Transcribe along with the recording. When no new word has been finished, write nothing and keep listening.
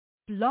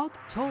Blog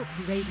Talk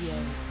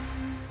Radio.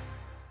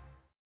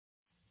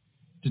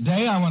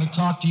 Today I want to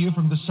talk to you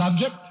from the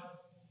subject,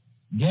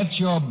 get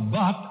your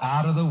butt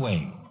out of the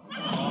way.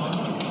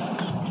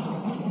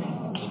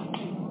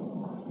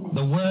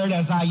 The word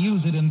as I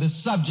use it in this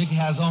subject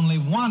has only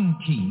one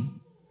T,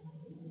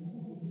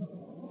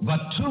 but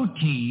two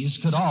T's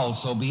could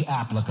also be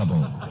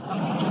applicable.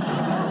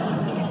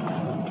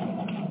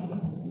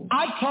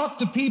 I talk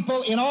to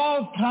people in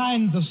all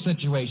kinds of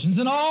situations,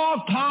 in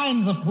all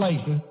kinds of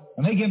places,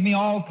 and they give me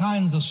all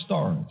kinds of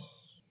stories.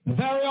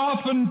 Very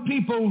often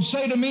people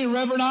say to me,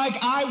 Reverend Ike,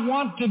 I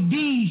want to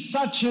be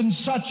such and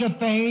such a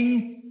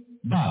thing,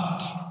 but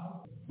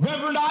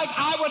Reverend Ike,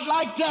 I would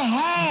like to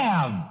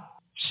have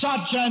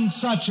such and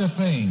such a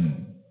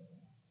thing,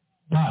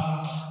 but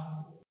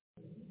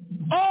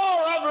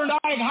oh, Reverend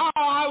Ike, how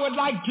I would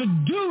like to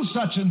do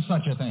such and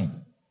such a thing,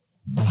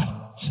 but.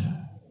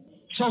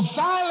 So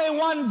finally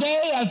one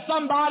day, as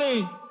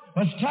somebody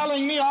was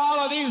telling me all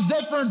of these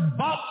different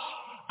buts,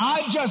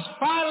 I just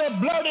finally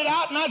blurted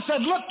out and I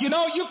said, look, you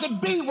know, you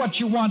could be what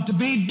you want to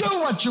be, do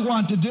what you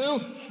want to do,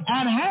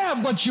 and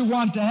have what you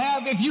want to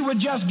have if you would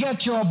just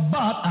get your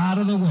butt out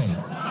of the way.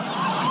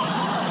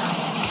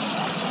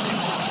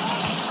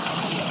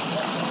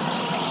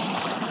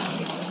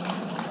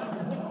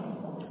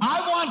 I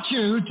want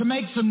you to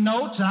make some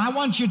notes, and I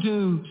want you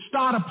to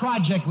start a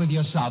project with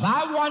yourself.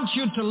 I want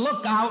you to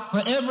look out for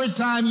every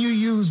time you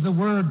use the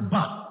word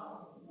but.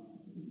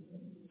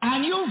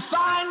 And you'll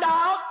find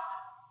out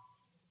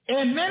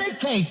in many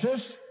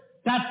cases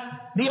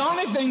that the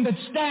only thing that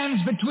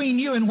stands between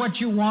you and what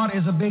you want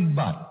is a big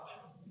but.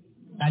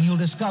 And you'll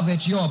discover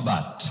it's your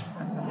but.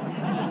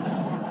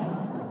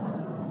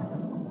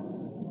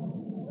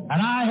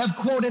 And I have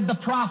quoted the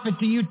prophet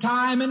to you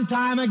time and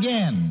time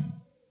again.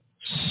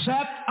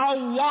 Set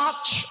a watch,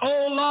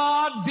 O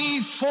Lord,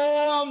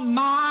 before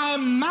my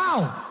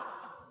mouth,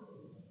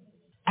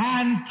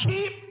 and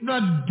keep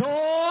the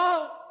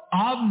door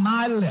of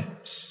my lips.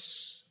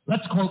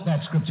 Let's quote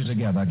that scripture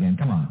together again.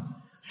 Come on.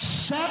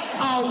 Set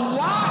a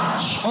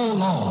watch, O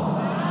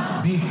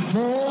Lord,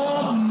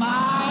 before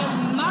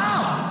my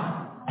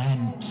mouth,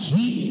 and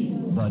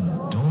keep the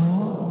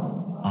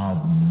door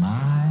of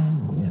my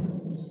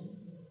lips.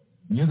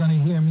 You're going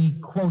to hear me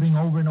quoting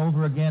over and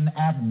over again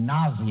ad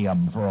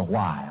nauseum for a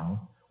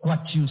while. What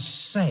you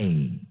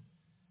say,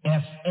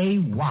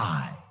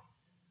 S-A-Y,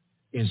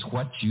 is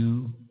what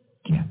you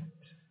get.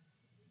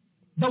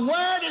 The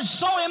word is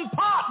so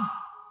important.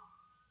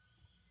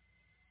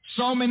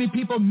 So many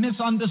people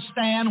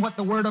misunderstand what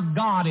the Word of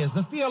God is.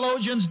 The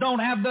theologians don't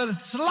have the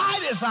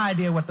slightest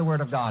idea what the Word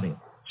of God is.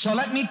 So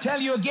let me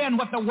tell you again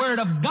what the Word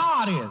of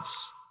God is.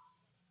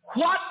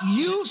 What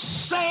you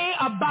say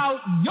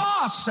about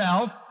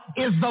yourself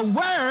is the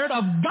Word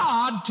of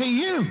God to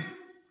you.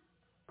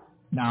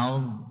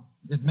 Now,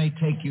 it may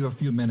take you a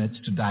few minutes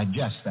to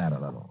digest that a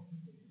little.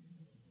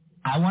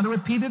 I want to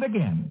repeat it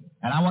again,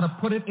 and I want to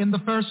put it in the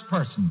first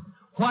person.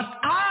 What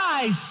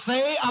I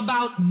say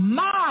about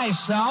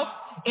myself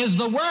is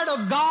the Word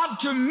of God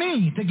to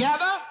me.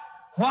 Together,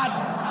 what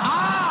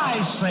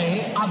I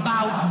say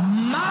about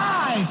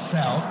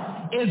myself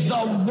is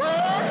the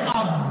Word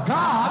of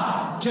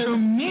God to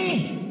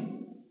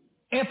me.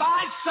 If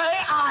I say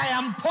I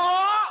am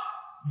poor,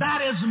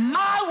 that is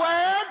my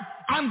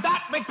word, and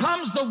that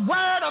becomes the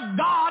Word of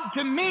God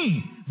to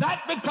me.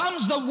 That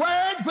becomes the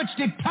word which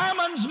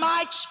determines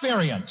my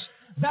experience.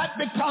 That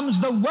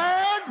becomes the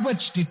word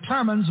which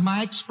determines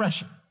my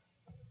expression.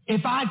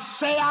 If I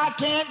say I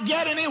can't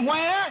get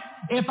anywhere,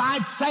 if I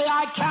say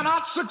I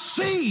cannot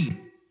succeed,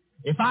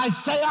 if I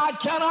say I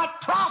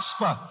cannot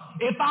prosper,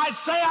 if I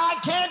say I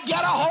can't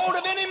get a hold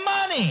of any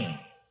money,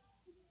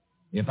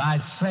 if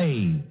I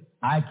say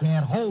I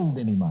can't hold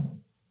any money,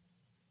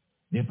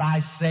 if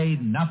I say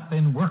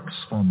nothing works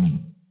for me,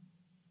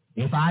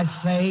 if I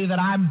say that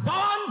I'm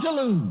born to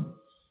lose,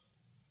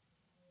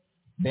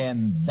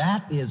 then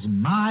that is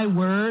my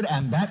word,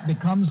 and that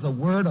becomes the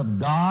Word of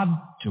God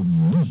to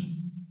me.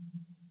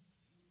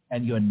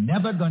 And you're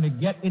never going to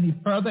get any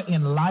further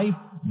in life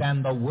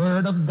than the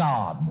Word of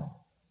God,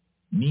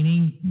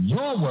 meaning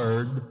your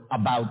word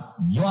about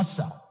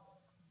yourself.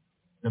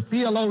 The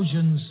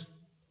theologians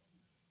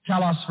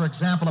tell us, for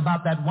example,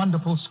 about that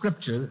wonderful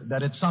scripture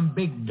that it's some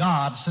big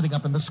God sitting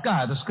up in the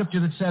sky. The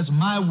scripture that says,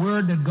 my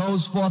word that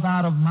goes forth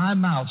out of my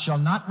mouth shall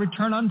not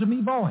return unto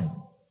me void,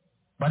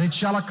 but it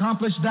shall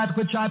accomplish that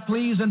which I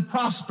please and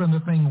prosper in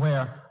the thing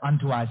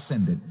whereunto I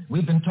send it.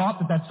 We've been taught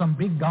that that's some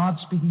big God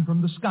speaking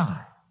from the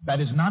sky. That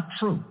is not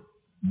true.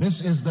 This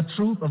is the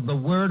truth of the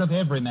word of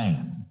every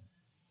man.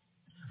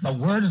 The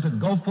words that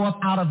go forth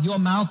out of your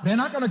mouth, they're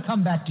not going to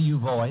come back to you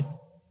void.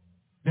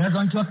 They're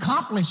going to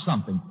accomplish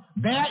something.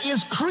 There is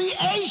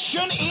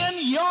creation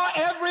in your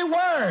every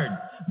word.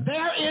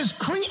 There is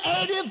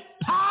creative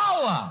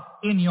power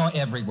in your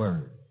every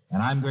word.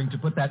 And I'm going to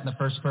put that in the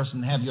first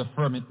person and have you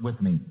affirm it with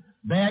me.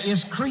 There is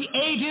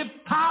creative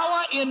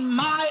power in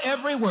my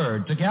every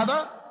word.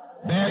 Together,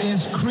 there is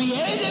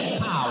creative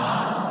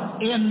power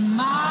in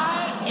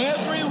my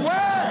every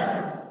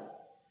word.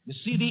 You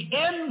see, the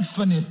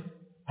infinite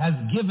has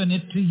given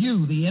it to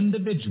you, the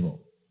individual,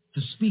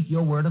 to speak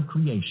your word of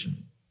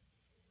creation.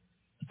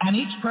 And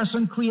each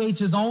person creates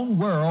his own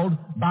world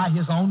by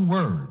his own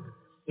word.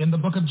 In the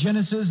book of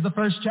Genesis, the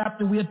first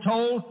chapter, we are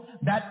told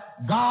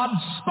that God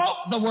spoke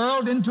the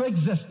world into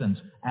existence.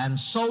 And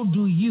so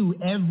do you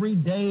every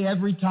day,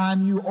 every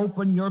time you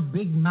open your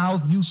big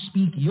mouth, you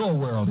speak your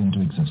world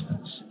into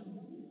existence.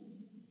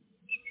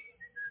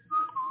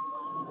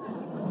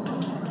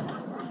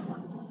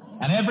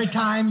 And every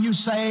time you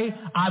say,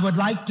 I would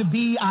like to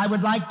be, I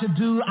would like to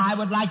do, I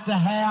would like to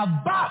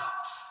have, but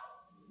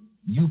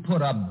you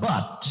put a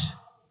but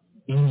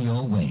in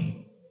your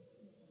way.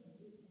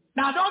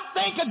 Now don't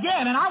think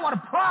again, and I want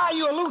to pry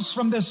you loose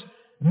from this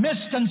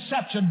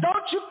misconception.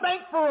 Don't you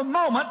think for a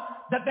moment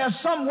that there's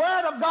some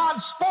word of God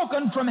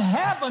spoken from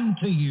heaven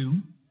to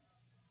you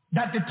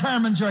that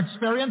determines your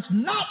experience.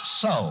 Not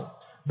so.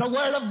 The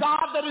word of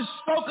God that is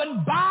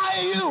spoken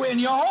by you in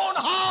your own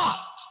heart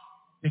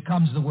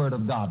becomes the word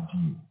of God to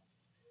you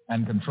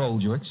and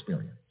controls your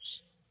experience.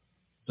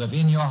 So if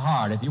in your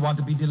heart, if you want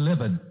to be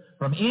delivered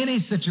from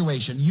any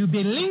situation, you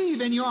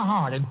believe in your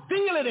heart and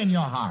feel it in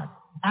your heart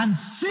and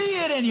see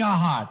it in your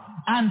heart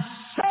and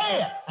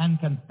say it and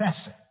confess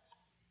it,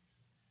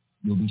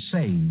 you'll be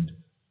saved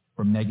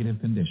from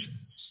negative conditions.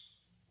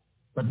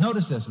 But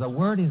notice this, the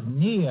word is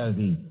near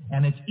thee,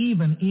 and it's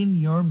even in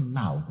your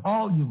mouth.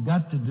 All you've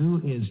got to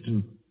do is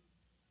to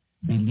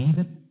believe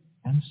it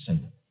and say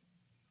it.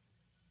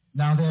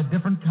 Now, there are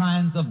different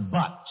kinds of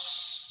buts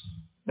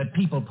that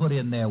people put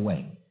in their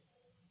way.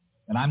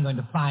 And I'm going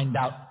to find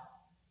out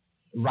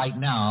right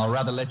now, or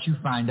rather let you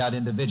find out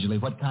individually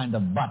what kind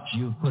of buts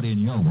you've put in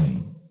your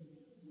way.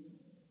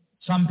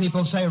 Some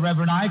people say,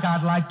 Reverend Ike,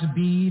 I'd like to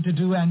be, to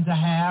do, and to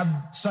have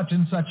such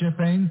and such a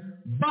thing,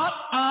 but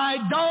I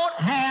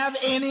don't have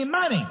any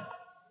money.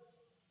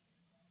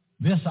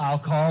 This I'll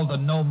call the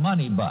no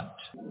money but.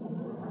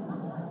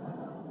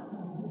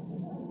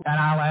 And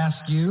I'll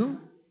ask you,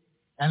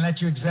 and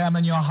let you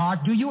examine your heart,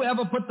 do you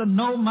ever put the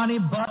no money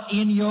but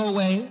in your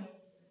way?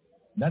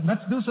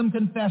 Let's do some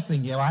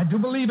confessing here. I do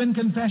believe in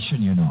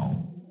confession, you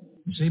know.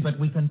 You see, but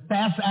we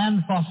confess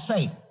and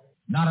forsake.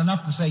 Not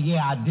enough to say,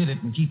 yeah, I did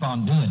it and keep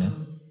on doing it.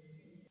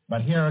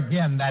 But here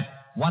again, that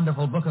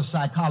wonderful book of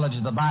psychology,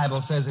 the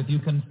Bible says, if you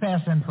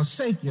confess and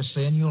forsake your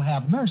sin, you'll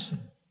have mercy.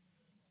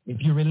 If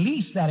you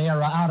release that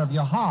error out of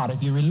your heart,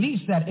 if you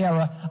release that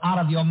error out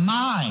of your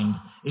mind,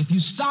 if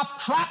you stop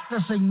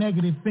practicing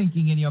negative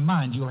thinking in your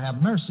mind, you'll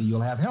have mercy,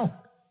 you'll have help.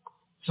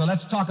 So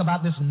let's talk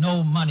about this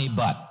no money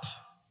but.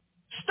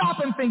 Stop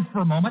and think for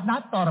a moment, and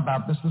I thought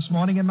about this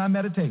morning in my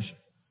meditation.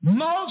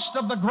 Most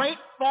of the great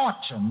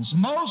fortunes,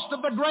 most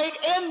of the great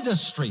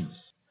industries,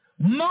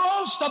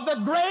 most of the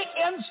great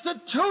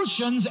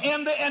institutions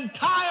in the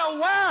entire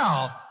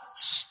world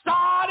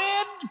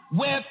started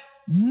with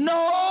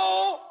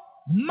no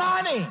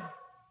money.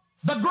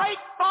 The great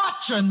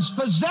fortunes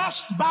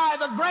possessed by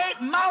the great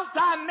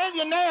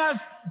multimillionaires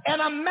in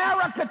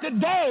America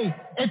today,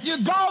 if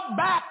you go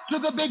back to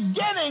the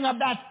beginning of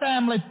that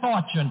family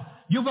fortune,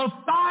 you will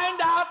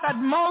find out that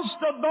most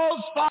of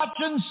those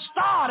fortunes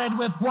started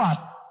with what?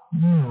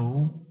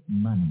 No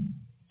money.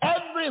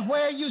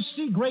 Everywhere you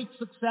see great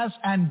success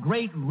and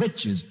great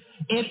riches,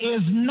 it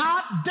is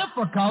not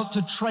difficult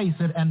to trace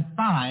it and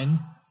find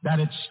that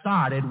it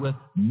started with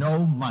no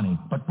money.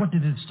 But what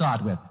did it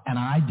start with? An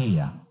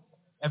idea.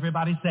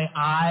 Everybody say,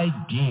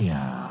 idea.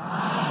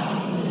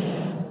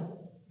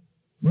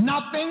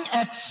 Nothing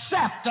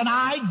except an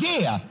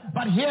idea.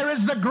 But here is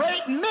the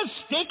great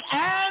mystic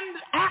and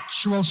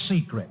actual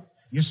secret.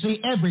 You see,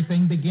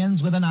 everything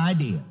begins with an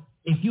idea.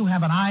 If you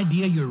have an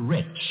idea, you're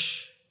rich.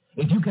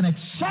 If you can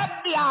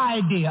accept the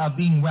idea of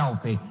being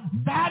wealthy,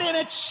 that in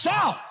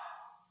itself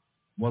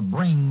will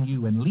bring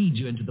you and lead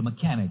you into the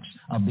mechanics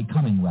of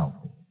becoming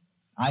wealthy.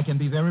 I can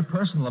be very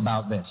personal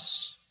about this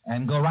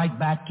and go right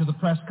back to the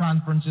press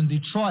conference in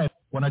Detroit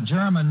when a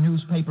German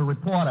newspaper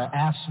reporter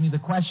asked me the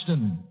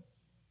question,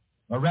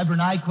 well,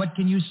 Reverend Ike, what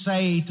can you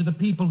say to the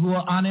people who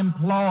are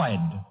unemployed?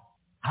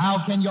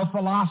 How can your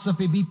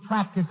philosophy be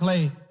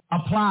practically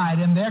applied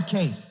in their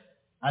case?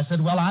 I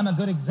said, well, I'm a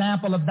good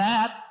example of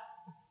that.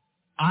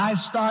 I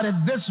started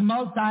this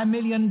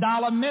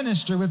multi-million-dollar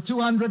ministry with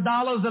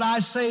 $200 that I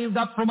saved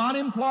up from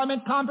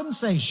unemployment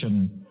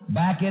compensation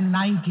back in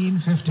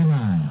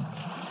 1959.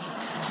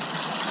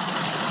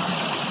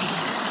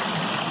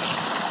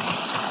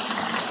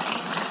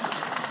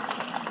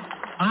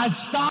 I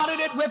started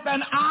it with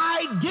an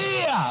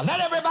idea. Let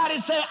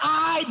everybody say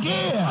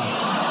idea.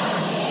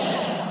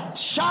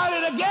 Shout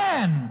it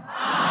again.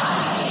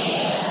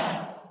 Idea.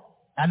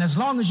 And as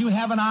long as you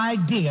have an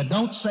idea,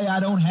 don't say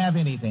I don't have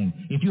anything.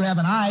 If you have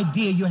an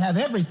idea, you have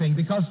everything,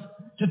 because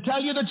to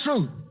tell you the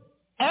truth,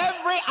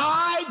 every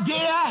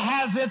idea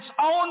has its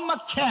own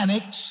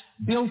mechanics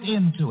built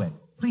into it.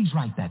 Please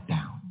write that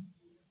down.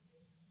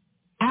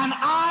 An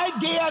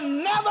idea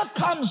never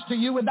comes to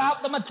you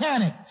without the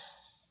mechanics,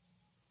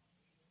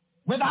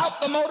 without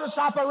the modus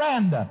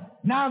operandi.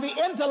 Now, the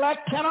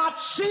intellect cannot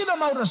see the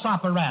modus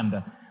operandi.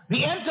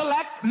 The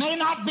intellect may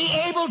not be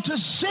able to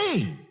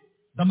see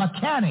the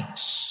mechanics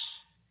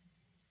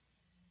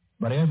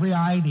But every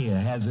idea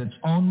has its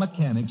own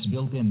mechanics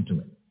built into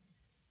it.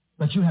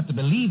 But you have to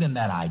believe in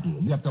that idea.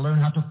 You have to learn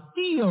how to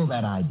feel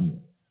that idea.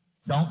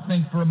 Don't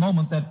think for a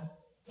moment that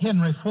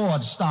Henry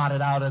Ford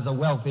started out as a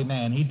wealthy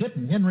man. He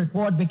didn't. Henry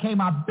Ford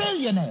became a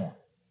billionaire.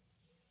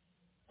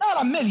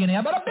 Not a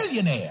millionaire, but a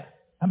billionaire.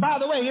 And by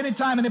the way,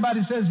 anytime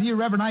anybody says to you,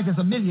 Reverend Ike is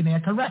a millionaire,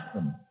 correct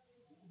them.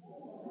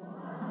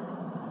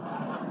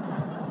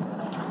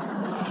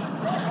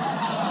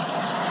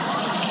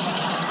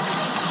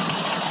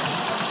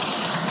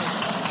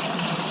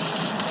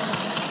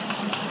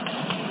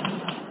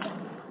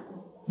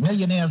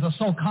 Millionaires are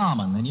so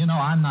common, and you know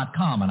I'm not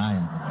common, I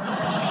am.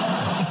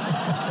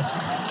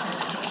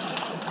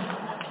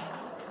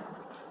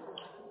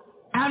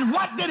 And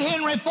what did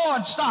Henry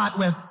Ford start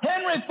with?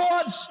 Henry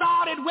Ford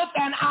started with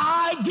an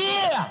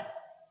idea.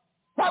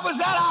 What was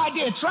that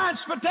idea?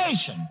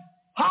 Transportation,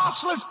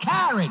 horseless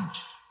carriage.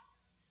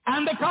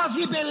 And because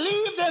he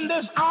believed in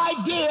this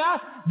idea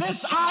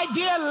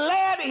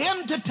led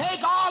him to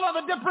take all of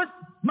the different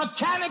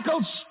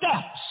mechanical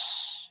steps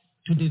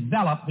to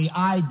develop the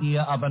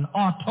idea of an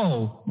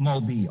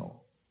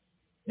automobile.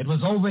 It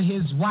was over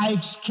his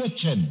wife's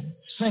kitchen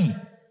sink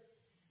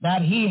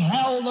that he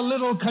held a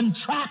little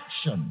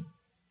contraption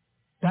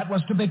that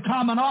was to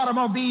become an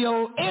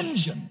automobile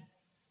engine,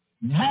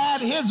 and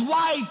had his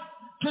wife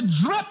to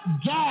drip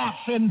gas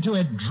into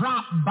it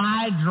drop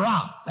by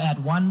drop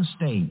at one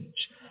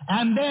stage.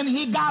 And then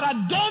he got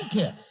a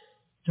dentist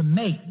to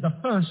make the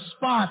first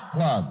spark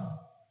plug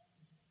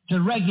to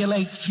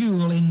regulate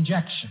fuel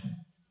injection.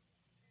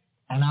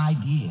 An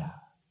idea.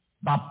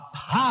 The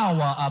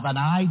power of an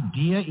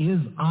idea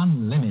is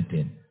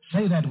unlimited.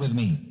 Say that with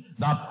me.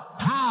 The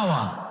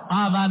power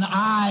of an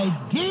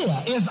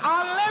idea is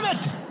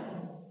unlimited.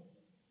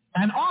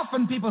 And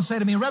often people say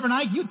to me, Reverend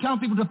Ike, you tell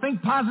people to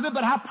think positive,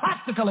 but how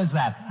practical is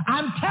that?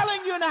 I'm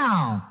telling you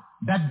now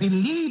that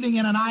believing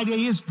in an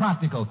idea is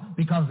practical,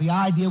 because the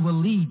idea will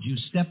lead you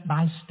step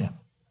by step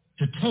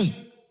to take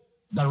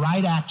the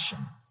right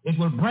action. It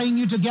will bring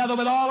you together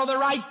with all of the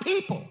right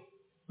people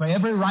for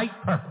every right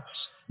purpose.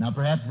 Now,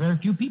 perhaps very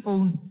few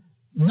people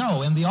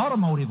know in the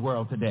automotive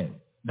world today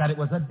that it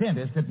was a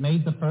dentist that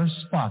made the first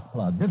spark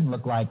plug. Didn't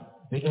look like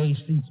the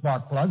AC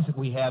spark plugs that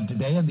we have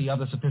today and the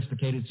other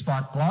sophisticated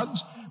spark plugs,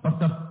 but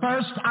the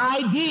first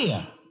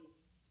idea,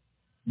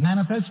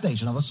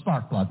 manifestation of a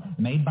spark plug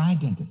made by a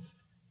dentist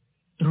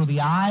through the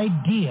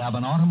idea of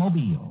an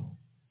automobile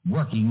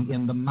working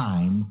in the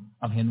mind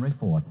of Henry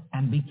Ford,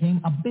 and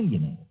became a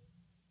billionaire.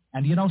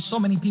 And you know, so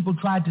many people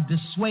tried to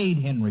dissuade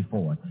Henry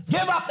Ford.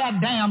 Give up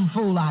that damn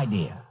fool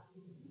idea.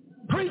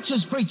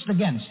 Preachers preached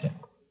against it.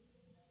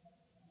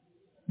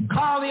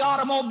 Call the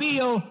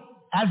automobile,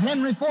 as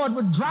Henry Ford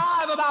would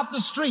drive about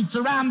the streets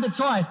around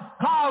Detroit,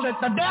 called it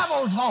the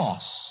devil's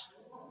horse.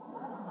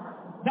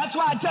 That's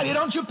why I tell you,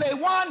 don't you pay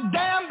one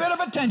damn bit of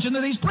attention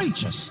to these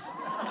preachers.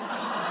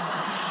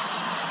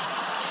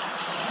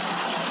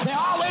 They're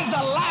always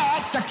the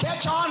last to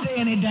catch on to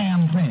any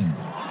damn thing.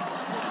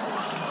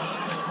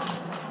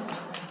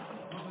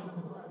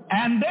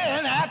 And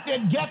then, after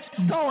it gets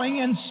going,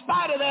 in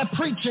spite of their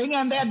preaching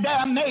and their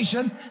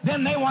damnation,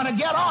 then they want to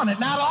get on it.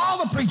 Now, all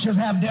the preachers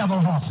have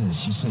devil horses,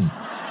 you see.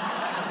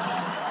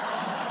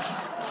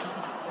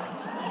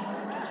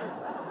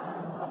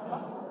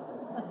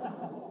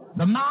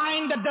 The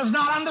mind that does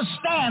not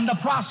understand the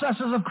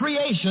processes of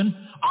creation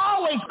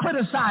always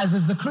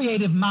criticizes the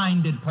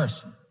creative-minded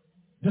person.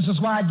 This is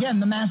why, again,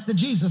 the Master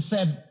Jesus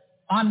said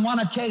on one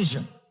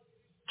occasion,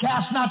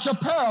 cast not your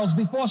pearls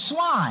before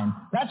swine.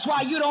 That's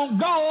why you don't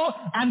go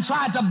and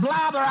try to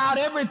blabber out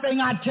everything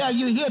I tell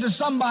you here to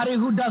somebody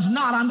who does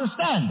not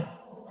understand it.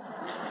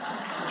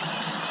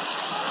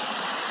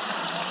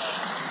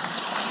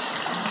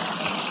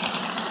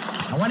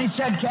 And when he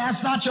said,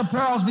 cast not your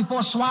pearls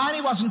before swine,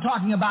 he wasn't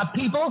talking about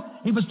people.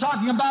 He was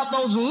talking about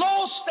those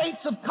low states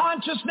of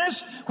consciousness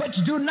which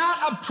do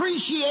not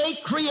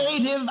appreciate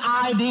creative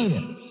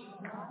ideas.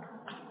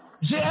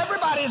 See,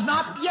 everybody is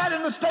not yet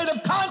in the state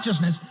of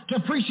consciousness to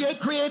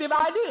appreciate creative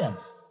ideas.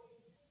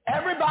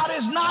 Everybody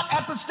is not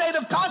at the state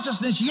of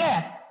consciousness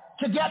yet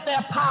to get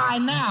their pie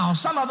now.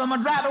 Some of them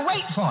would rather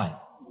wait for it.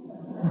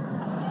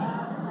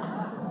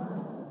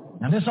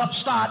 And this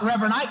upstart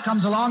Reverend Ike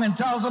comes along and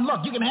tells them,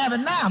 look, you can have it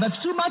now.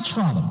 That's too much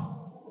for them.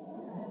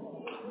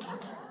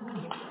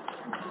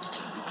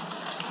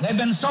 They've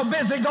been so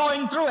busy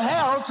going through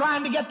hell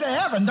trying to get to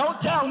heaven.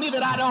 Don't tell me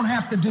that I don't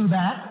have to do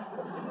that.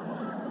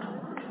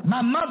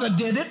 My mother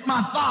did it.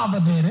 My father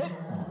did it.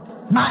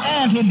 My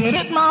auntie did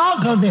it. My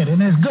uncle did it.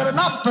 And it's good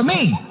enough for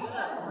me.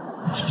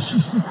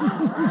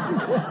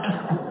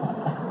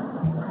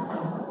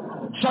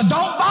 So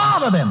don't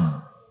bother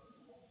them.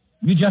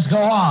 You just go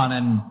on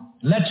and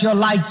let your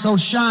light so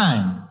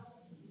shine.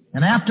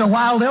 And after a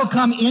while, they'll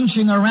come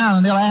inching around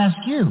and they'll ask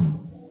you.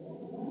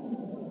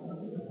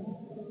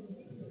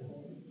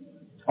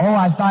 Oh,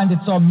 I find it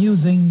so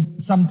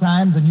amusing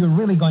sometimes, and you're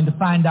really going to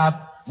find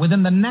out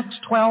within the next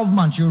 12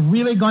 months, you're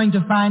really going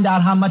to find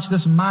out how much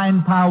this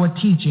mind power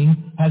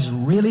teaching has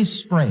really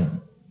spread.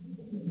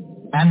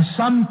 And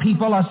some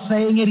people are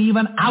saying it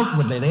even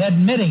outwardly. They're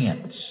admitting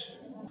it.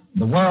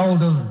 The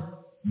world of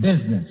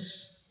business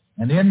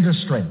and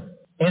industry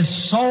is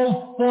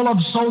so full of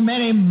so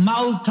many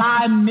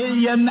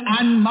multi-million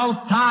and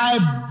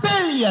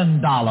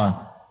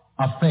multi-billion-dollar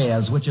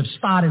affairs which have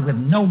started with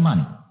no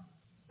money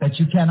that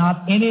you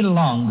cannot any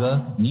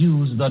longer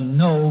use the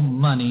no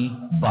money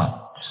but.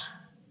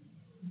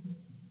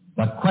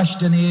 The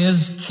question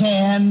is,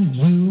 can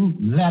you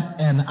let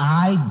an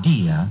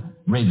idea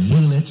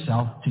reveal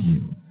itself to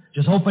you?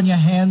 Just open your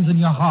hands and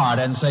your heart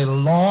and say,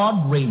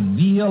 Lord,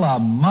 reveal a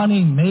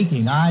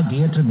money-making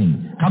idea to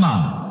me. Come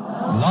on.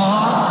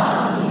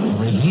 Lord,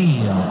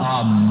 reveal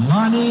a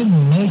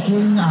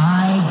money-making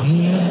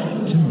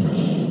idea to me.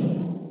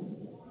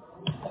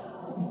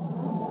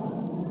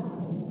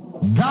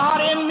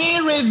 God in me,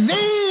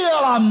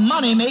 reveal a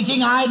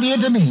money-making idea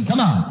to me. Come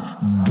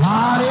on.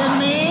 God in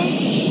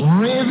me,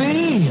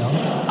 reveal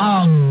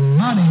a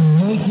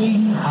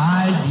money-making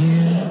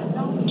idea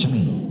to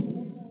me.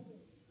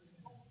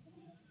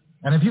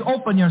 And if you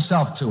open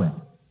yourself to it,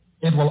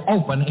 it will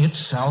open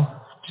itself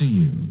to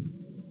you.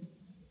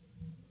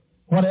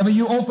 Whatever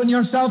you open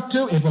yourself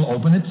to, it will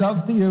open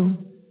itself to you.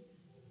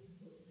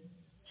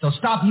 So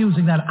stop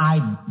using that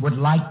I would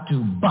like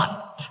to,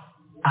 but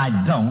I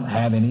don't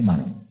have any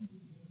money.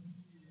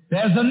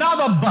 There's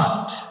another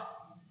but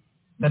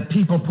that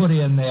people put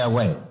in their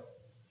way.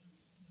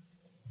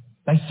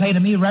 They say to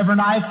me, Reverend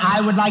Ike,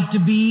 I would like to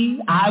be,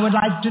 I would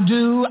like to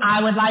do,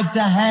 I would like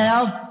to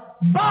have,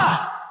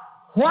 but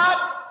what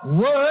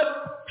would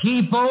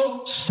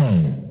people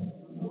say?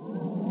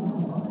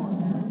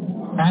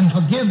 And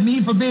forgive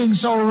me for being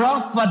so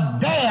rough, but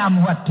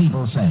damn what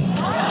people say.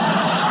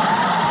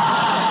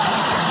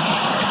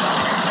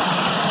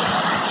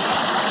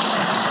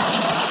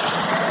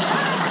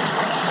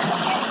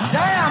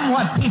 Damn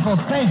what people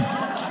think.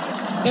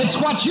 It's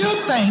what you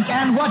think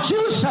and what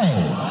you say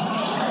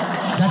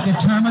that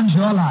determines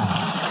your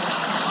life.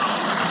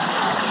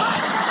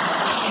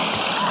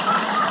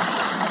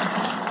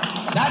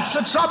 That's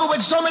the trouble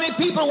with so many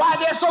people, why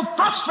they're so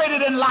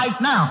frustrated in life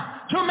now.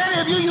 Too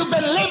many of you, you've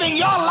been living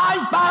your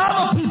life by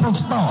other people's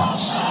thoughts.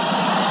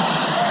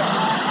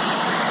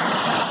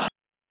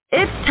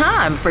 It's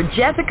time for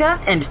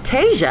Jessica and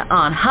Tasia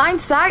on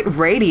Hindsight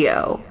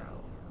Radio.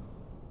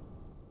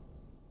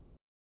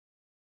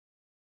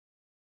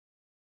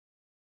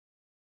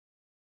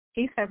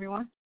 Peace,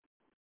 everyone.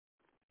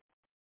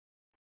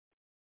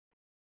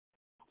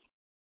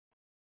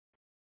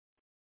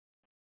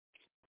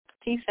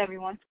 Peace,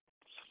 everyone.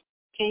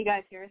 Can you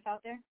guys hear us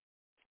out there?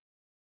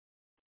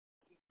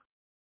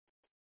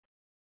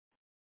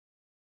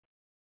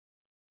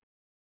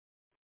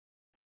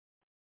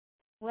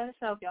 Let us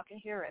know if y'all can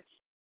hear us.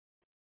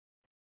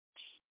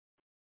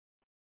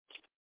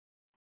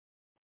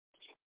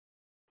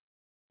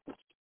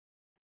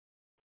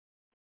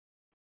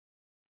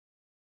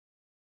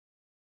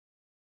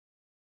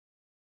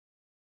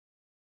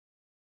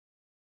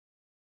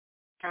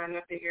 Trying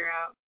to figure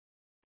out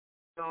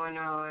what's going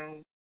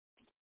on.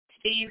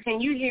 Steve,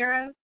 can you hear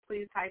us?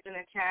 Please type in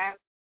the chat.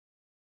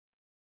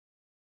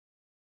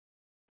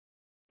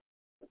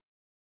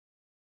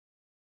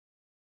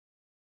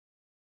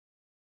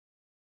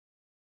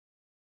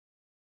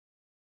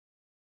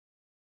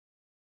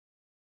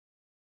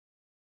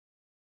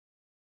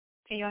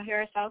 Can y'all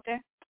hear us out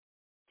there?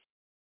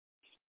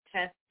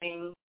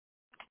 Testing.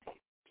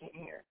 Can't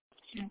hear.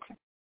 Okay.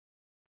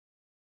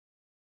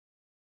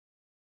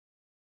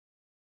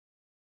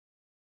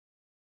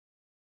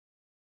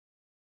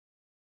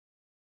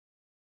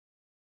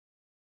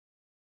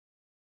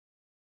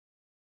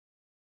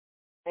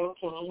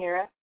 Can you hear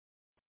us?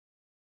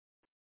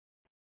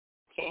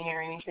 Can't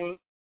hear anything.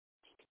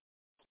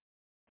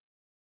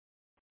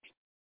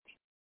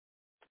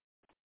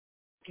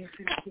 Guess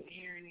we can't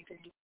hear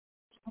anything.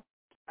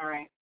 All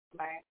right.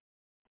 Bye.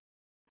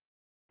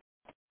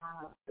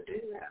 I'll have to do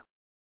that.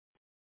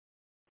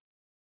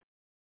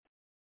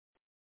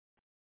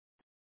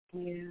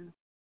 Yeah.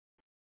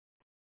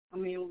 I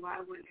mean, why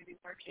wouldn't it be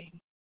working?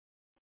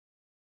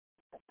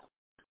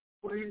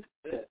 Where is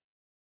it?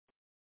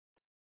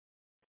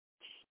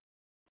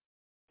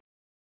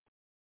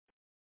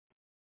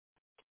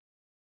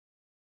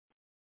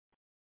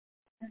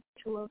 That's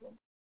two of them.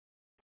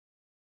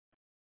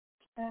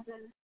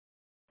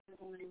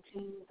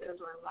 7:19 says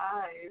we're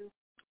live.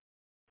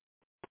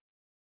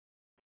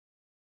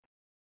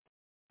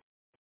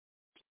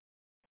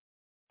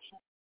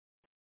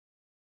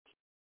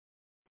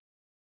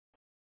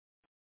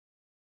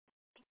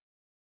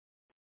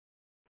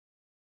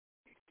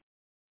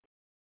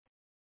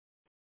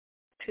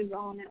 Two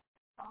on it.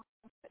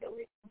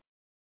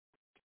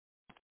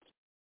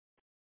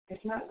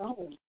 It's not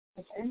going.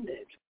 It's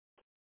ended.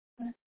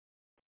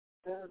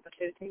 The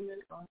 15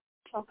 minutes gone.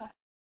 Okay.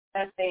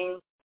 Testing.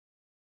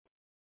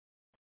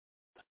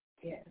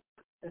 Yeah,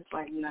 it's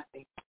like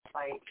nothing.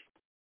 Like,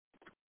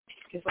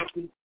 it's like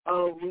we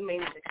may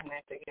need to